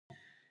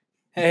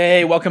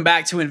Hey, welcome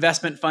back to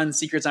Investment Fund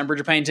Secrets. I'm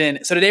Bridger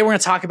Pennington. So today we're going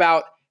to talk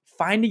about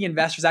finding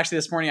investors. Actually,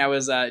 this morning I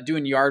was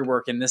doing yard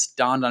work and this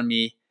dawned on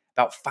me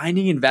about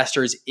finding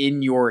investors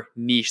in your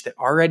niche that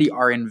already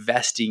are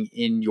investing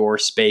in your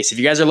space. If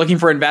you guys are looking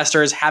for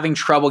investors, having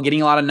trouble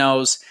getting a lot of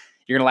no's,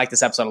 you're going to like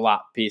this episode a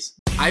lot. Peace.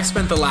 I've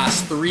spent the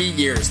last 3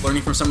 years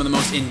learning from some of the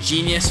most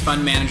ingenious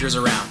fund managers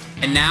around.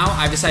 And now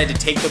I've decided to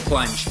take the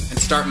plunge and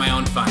start my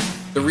own fund.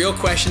 The real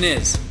question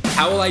is,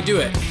 how will I do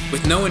it?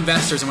 With no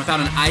investors and without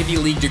an Ivy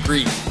League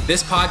degree,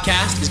 this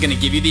podcast is going to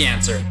give you the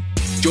answer.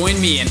 Join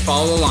me and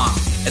follow along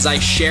as I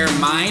share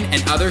mine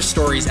and other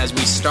stories as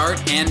we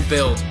start and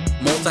build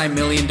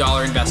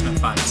multi-million-dollar investment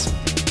funds.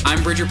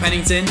 I'm Bridger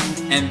Pennington,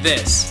 and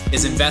this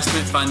is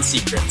Investment Fund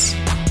Secrets.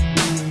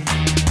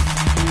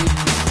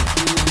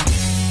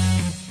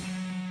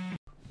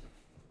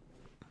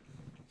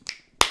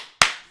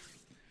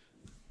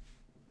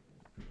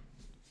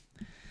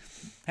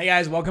 Hey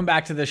guys, welcome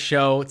back to the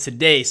show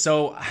today.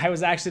 So I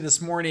was actually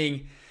this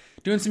morning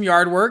doing some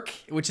yard work,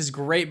 which is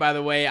great, by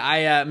the way.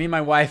 Me and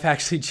my wife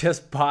actually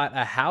just bought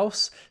a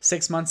house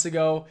 6 months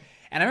ago.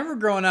 And I remember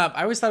growing up,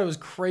 I always thought it was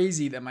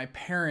crazy that my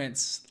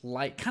parents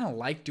kind of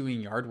liked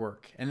doing yard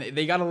work and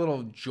they got a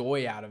little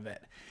joy out of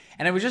it.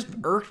 And it was just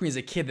irked me as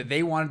a kid that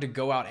they wanted to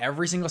go out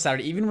every single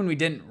Saturday, even when we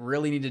didn't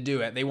really need to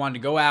do it. They wanted to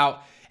go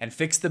out and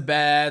fix the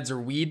beds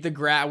or weed the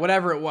grass,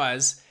 whatever it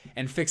was,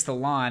 and fix the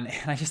lawn.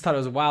 And I just thought it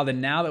was wild.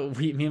 And now that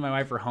me and my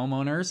wife are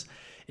homeowners,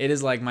 it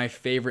is like my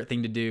favorite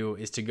thing to do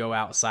is to go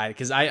outside.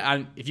 Because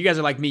if you guys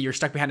are like me, you're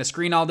stuck behind a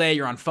screen all day,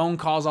 you're on phone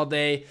calls all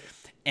day,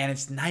 and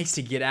it's nice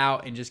to get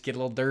out and just get a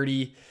little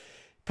dirty,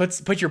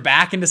 put your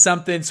back into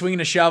something, swinging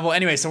a shovel.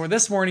 Anyway, so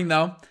this morning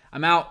though,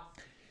 I'm out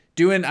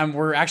doing,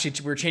 we're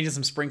changing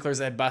some sprinklers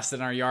that had busted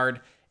in our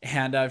yard,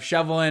 and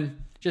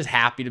shoveling. Just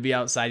happy to be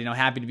outside,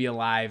 happy to be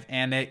alive.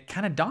 And it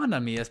kind of dawned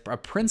on me as a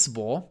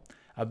principle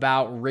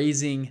about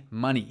raising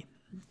money.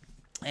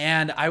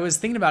 And I was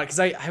thinking about it because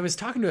I was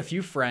talking to a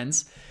few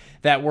friends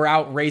that were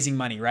out raising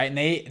money, right? And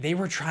they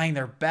were trying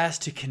their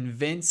best to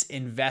convince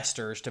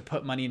investors to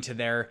put money into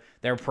their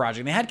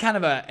project. They had kind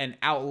of an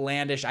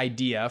outlandish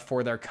idea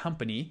for their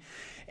company.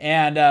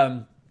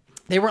 And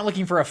they weren't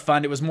looking for a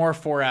fund. It was more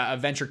for a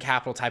venture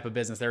capital type of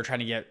business. They were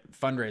trying to get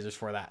fundraisers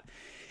for that.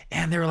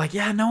 And they were like,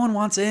 yeah, no one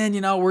wants in,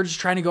 we're just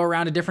trying to go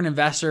around to different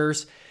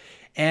investors.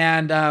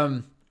 And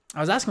I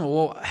was asking them,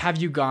 well, have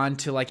you gone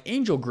to like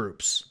angel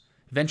groups,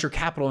 venture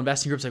capital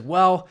investing groups? Like,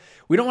 well,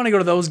 we don't want to go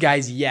to those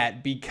guys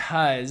yet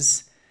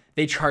because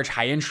they charge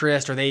high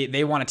interest or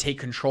they want to take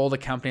control of the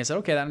company. I said,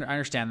 okay, I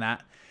understand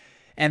that.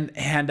 And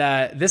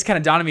this kind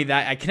of dawned on me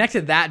that I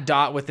connected that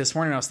dot with this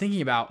morning. I was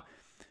thinking about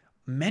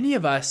many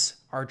of us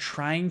are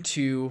trying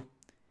to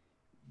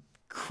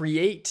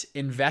create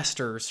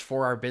investors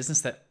for our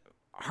business that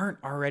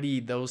aren't already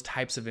those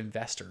types of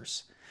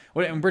investors.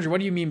 And Bridger, what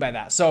do you mean by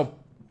that? So,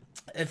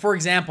 for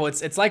example,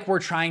 it's like we're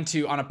trying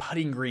to, on a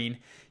putting green,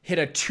 hit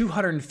a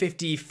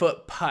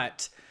 250-foot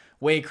putt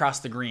way across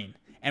the green.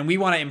 And we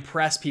want to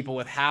impress people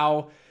with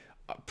how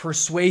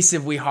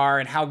persuasive we are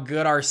and how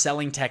good our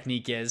selling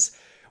technique is.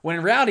 When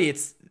in reality,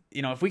 it's,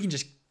 if we can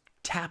just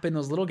tap in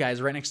those little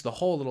guys right next to the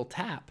hole, little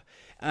tap,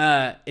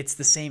 it's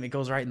the same. It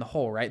goes right in the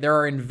hole, right? There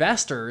are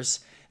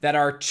investors that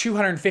are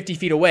 250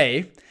 feet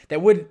away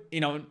that would,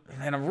 in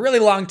a really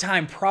long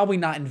time, probably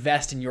not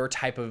invest in your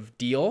type of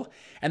deal.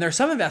 And there are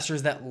some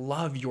investors that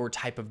love your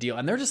type of deal.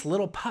 And they're just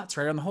little putts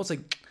right on the hole. It's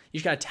like, you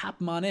just got to tap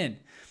them on in.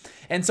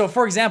 And so,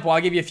 for example,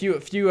 I'll give you a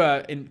few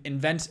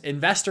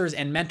investors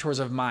and mentors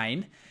of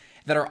mine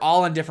that are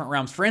all in different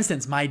realms. For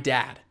instance, my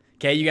dad.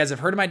 Okay, you guys have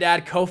heard of my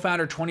dad,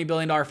 co-founder, $20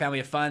 billion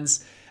family of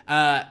funds.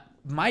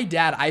 My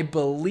dad, I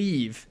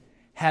believe,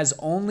 has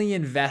only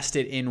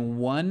invested in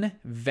one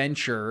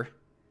venture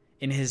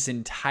in his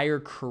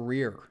entire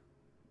career.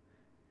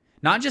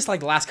 Not just like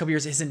the last couple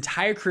years, his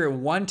entire career,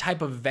 one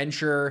type of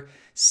venture,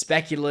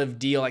 speculative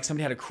deal, like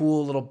somebody had a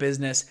cool little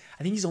business.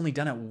 I think he's only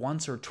done it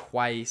once or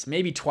twice,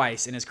 maybe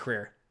twice in his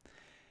career.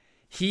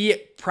 He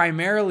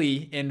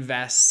primarily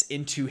invests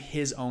into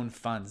his own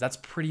funds. That's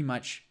pretty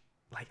much,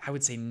 like I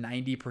would say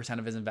 90%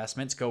 of his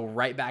investments go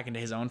right back into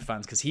his own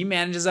funds because he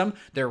manages them.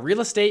 They're real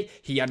estate.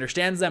 He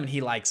understands them and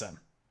he likes them.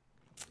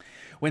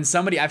 When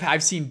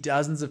I've seen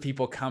dozens of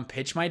people come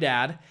pitch my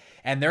dad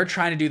and they're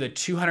trying to do the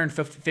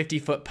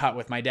 250-foot putt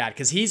with my dad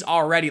because he's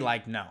already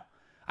like, no,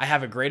 I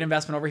have a great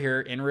investment over here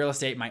in real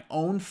estate, my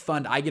own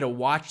fund. I get to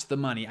watch the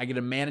money. I get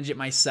to manage it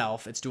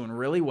myself. It's doing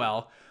really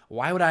well.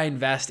 Why would I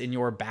invest in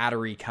your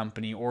battery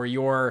company or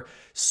your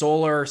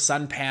solar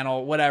sun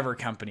panel, whatever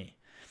company?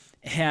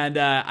 And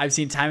I've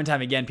seen time and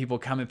time again, people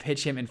come and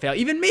pitch him and fail.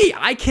 Even me,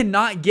 I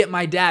cannot get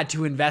my dad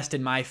to invest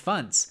in my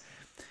funds.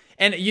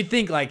 And you'd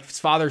think like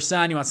father,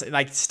 son, he wants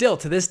still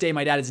to this day,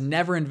 my dad has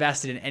never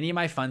invested in any of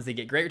my funds. They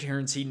get great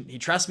returns. He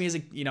trusts me as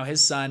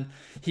his son.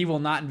 He will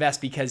not invest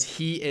because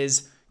he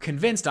is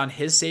convinced on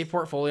his safe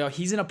portfolio.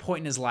 He's in a point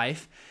in his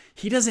life.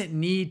 He doesn't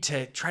need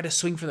to try to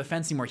swing for the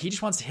fence anymore. He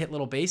just wants to hit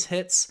little base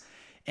hits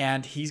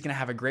and he's going to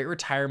have a great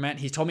retirement.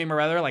 He's told me and my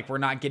brother, like, we're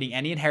not getting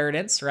any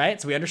inheritance,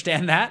 right? So we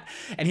understand that.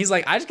 And he's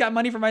like, I just got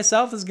money for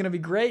myself. This is going to be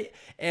great.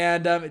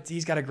 And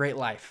he's got a great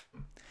life.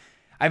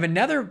 I have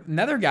another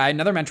guy,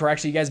 another mentor.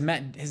 Actually, you guys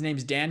met. His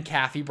name's Dan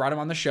Caffey. Brought him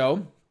on the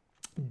show.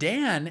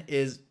 Dan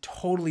is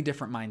totally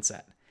different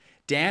mindset.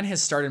 Dan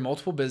has started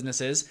multiple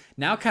businesses.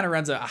 Now kind of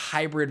runs a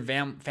hybrid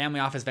family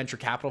office venture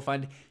capital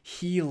fund.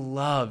 He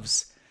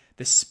loves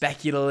the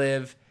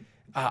speculative,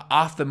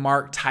 off the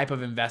mark type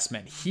of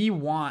investment. He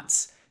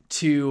wants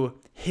to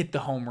hit the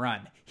home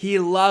run. He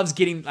loves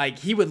getting, like,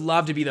 he would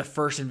love to be the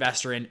first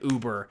investor in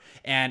Uber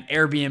and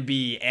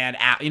Airbnb and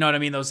Apple, you know what I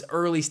mean? Those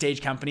early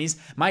stage companies.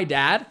 My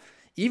dad,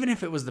 even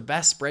if it was the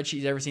best spreadsheet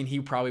he's ever seen, he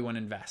probably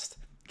wouldn't invest.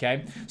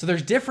 Okay. So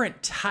there's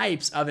different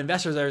types of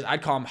investors.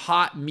 I'd call them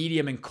hot,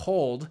 medium, and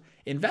cold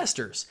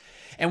investors.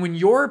 And when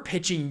you're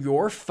pitching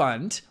your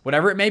fund,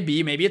 whatever it may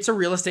be, maybe it's a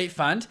real estate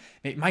fund.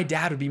 My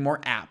dad would be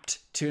more apt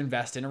to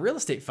invest in a real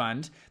estate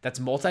fund that's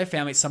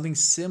multifamily, something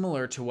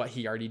similar to what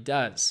he already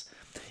does.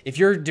 If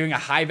you're doing a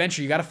high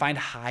venture, you got to find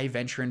high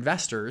venture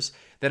investors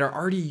that are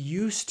already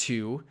used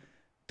to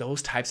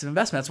those types of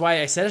investments. That's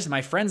why I said to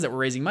my friends that were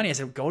raising money, I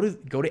said, go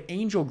to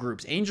angel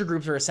groups. Angel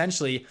groups are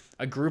essentially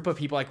a group of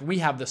people. Like, we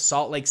have the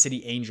Salt Lake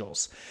City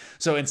Angels.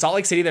 So in Salt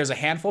Lake City, there's a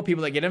handful of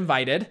people that get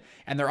invited,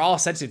 and they're all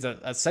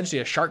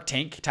essentially a Shark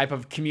Tank type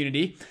of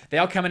community. They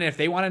all come in, and if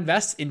they want to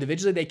invest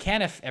individually, they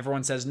can. If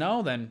everyone says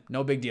no, then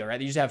no big deal, right?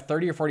 They usually have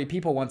 30 or 40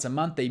 people once a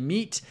month. They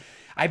meet.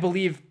 I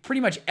believe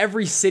pretty much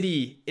every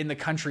city in the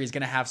country is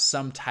going to have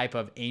some type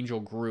of angel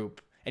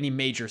group. Any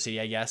major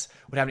city, I guess,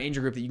 would have an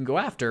angel group that you can go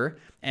after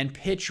and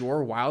pitch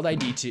your wild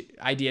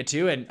idea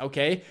to. And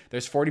okay,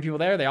 there's 40 people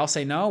there. They all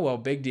say no. Well,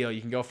 big deal.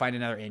 You can go find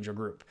another angel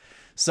group.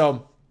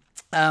 So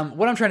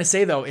what I'm trying to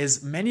say, though,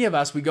 is many of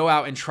us, we go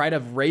out and try to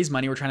raise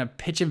money. We're trying to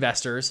pitch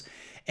investors,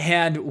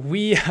 and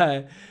we're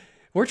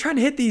trying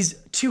to hit these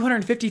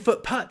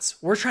 250-foot putts.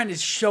 We're trying to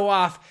show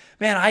off,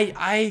 man,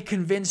 I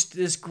convinced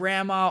this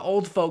grandma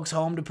old folks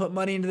home to put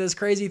money into this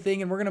crazy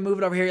thing, and we're going to move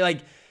it over here. Like,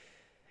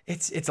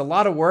 it's a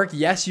lot of work.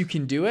 Yes, you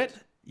can do it.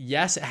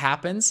 Yes, it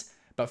happens.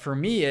 But for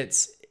me,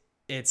 it's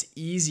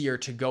easier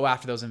to go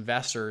after those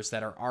investors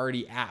that are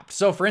already apt.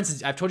 So for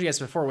instance, I've told you guys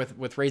before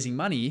with raising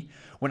money,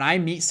 when I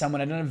meet someone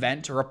at an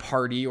event or a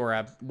party or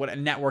a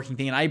networking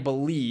thing, and I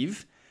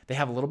believe they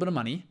have a little bit of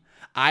money,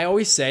 I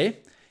always say,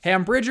 hey,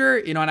 I'm Bridger,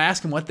 and I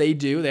ask them what they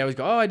do. They always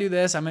go, oh, I do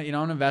this. I'm an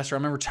investor.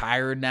 I'm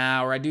retired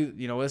now, or I do,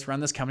 let's run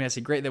this company. I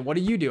say, great. Then what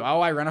do you do? Oh,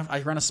 I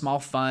run a small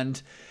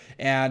fund.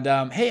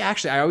 And hey,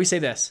 actually, I always say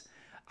this.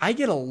 I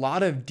get a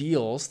lot of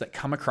deals that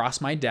come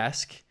across my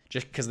desk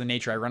just because of the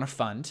nature I run a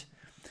fund,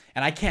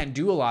 and I can't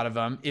do a lot of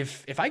them.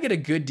 If I get a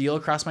good deal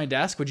across my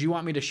desk, would you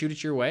want me to shoot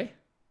it your way?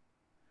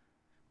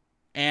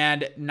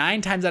 And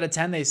 9 times out of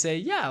 10, they say,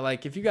 yeah,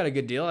 like if you got a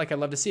good deal, like I'd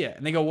love to see it.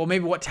 And they go, well,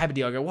 maybe what type of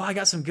deal? I go, well, I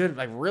got some good,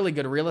 like really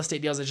good real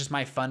estate deals. It's just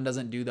my fund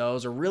doesn't do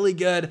those, or really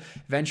good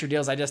venture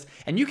deals.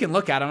 And you can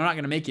look at them. I'm not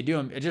going to make you do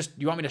them.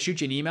 You want me to shoot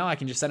you an email? I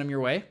can just send them your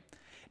way.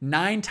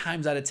 9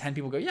 times out of 10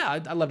 people go, yeah,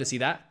 I'd love to see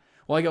that.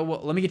 Well, I go,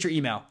 well, let me get your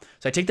email.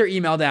 So I take their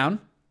email down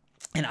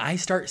and I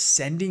start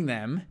sending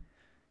them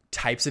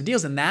types of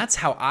deals. And that's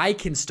how I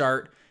can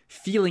start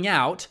feeling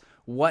out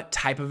what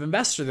type of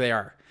investor they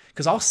are.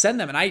 Because I'll send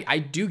them, and I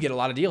do get a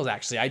lot of deals,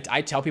 actually.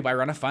 I tell people I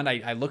run a fund.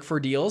 I look for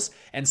deals.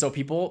 And so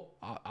people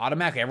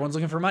automatically, everyone's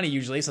looking for money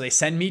usually. So they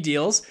send me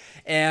deals.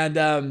 And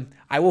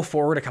I will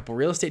forward a couple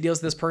real estate deals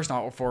to this person.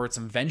 I'll forward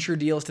some venture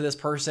deals to this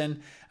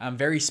person.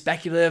 Very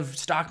speculative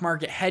stock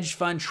market, hedge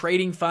fund,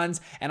 trading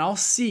funds. And I'll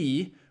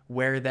see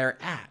where they're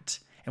at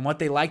and what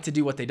they like to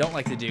do, what they don't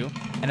like to do.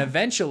 And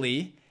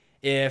eventually,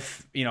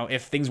 if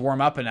things warm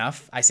up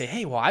enough, I say,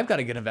 hey, well, I've got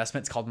a good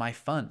investment. It's called my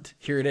fund.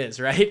 Here it is,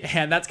 right?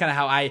 And that's kind of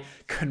how I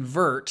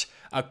convert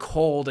a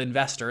cold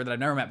investor that I've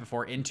never met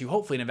before into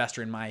hopefully an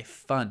investor in my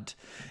fund.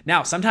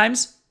 Now,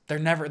 sometimes they're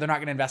not going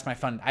to invest in my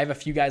fund. I have a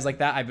few guys like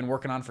that I've been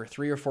working on for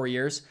 3 or 4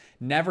 years,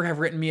 never have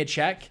written me a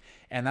check,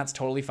 and that's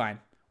totally fine.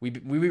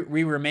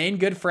 We remain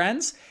good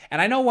friends. And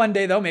I know one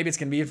day, though, maybe it's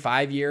going to be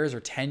 5 years or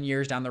 10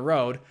 years down the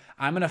road,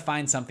 I'm going to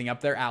find something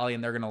up their alley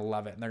and they're going to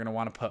love it. And they're going to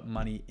want to put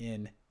money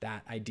in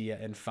that idea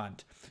and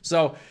fund.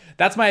 So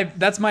that's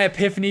my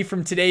epiphany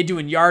from today,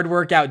 doing yard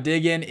work, out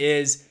digging,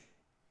 is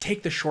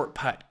take the short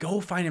putt.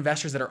 Go find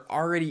investors that are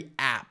already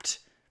apt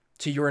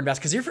to your invest.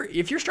 Because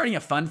if you're starting a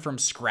fund from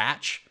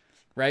scratch,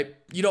 right?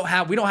 We don't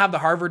have the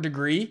Harvard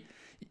degree.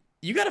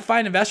 You got to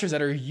find investors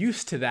that are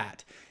used to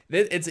that.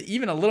 It's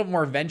even a little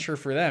more venture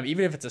for them.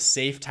 Even if it's a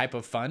safe type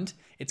of fund,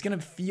 it's going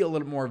to feel a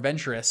little more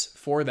venturous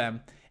for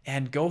them.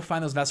 And go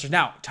find those investors.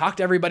 Now, talk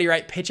to everybody,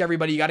 right? Pitch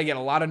everybody. You got to get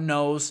a lot of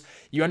no's.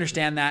 You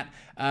understand that.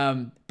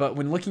 But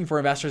when looking for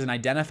investors and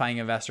identifying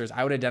investors,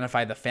 I would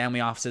identify the family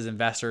offices,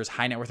 investors,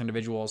 high net worth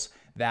individuals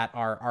that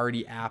are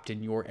already apt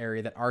in your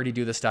area, that already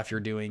do the stuff you're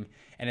doing.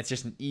 And it's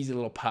just an easy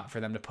little putt for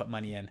them to put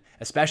money in,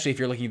 especially if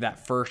you're looking at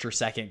that first or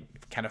second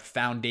kind of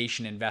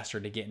foundation investor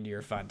to get into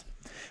your fund.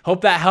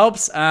 Hope that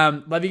helps.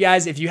 Love you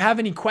guys. If you have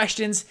any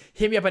questions,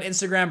 hit me up on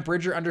Instagram.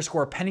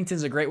 Bridger_Pennington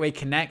is a great way to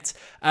connect.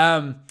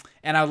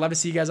 And I would love to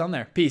see you guys on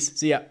there. Peace.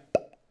 See ya.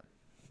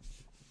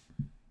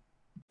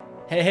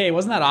 Hey,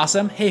 wasn't that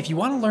awesome? Hey, if you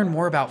want to learn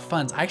more about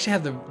funds, I actually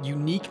have the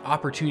unique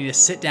opportunity to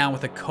sit down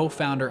with a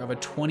co-founder of a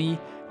 $20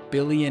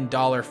 billion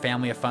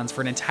family of funds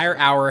for an entire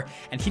hour,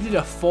 and he did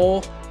a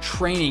full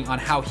training on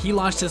how he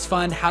launched his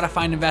fund, how to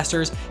find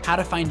investors, how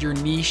to find your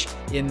niche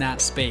in that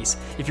space.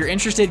 If you're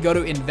interested, go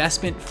to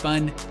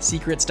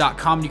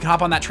investmentfundsecrets.com. You can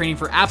hop on that training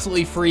for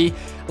absolutely free.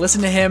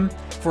 Listen to him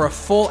for a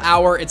full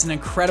hour. It's an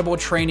incredible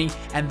training,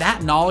 and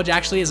that knowledge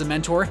actually as a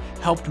mentor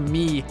helped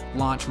me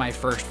launch my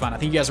first fund. I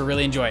think you guys will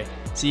really enjoy it.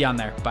 See you on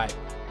there. Bye.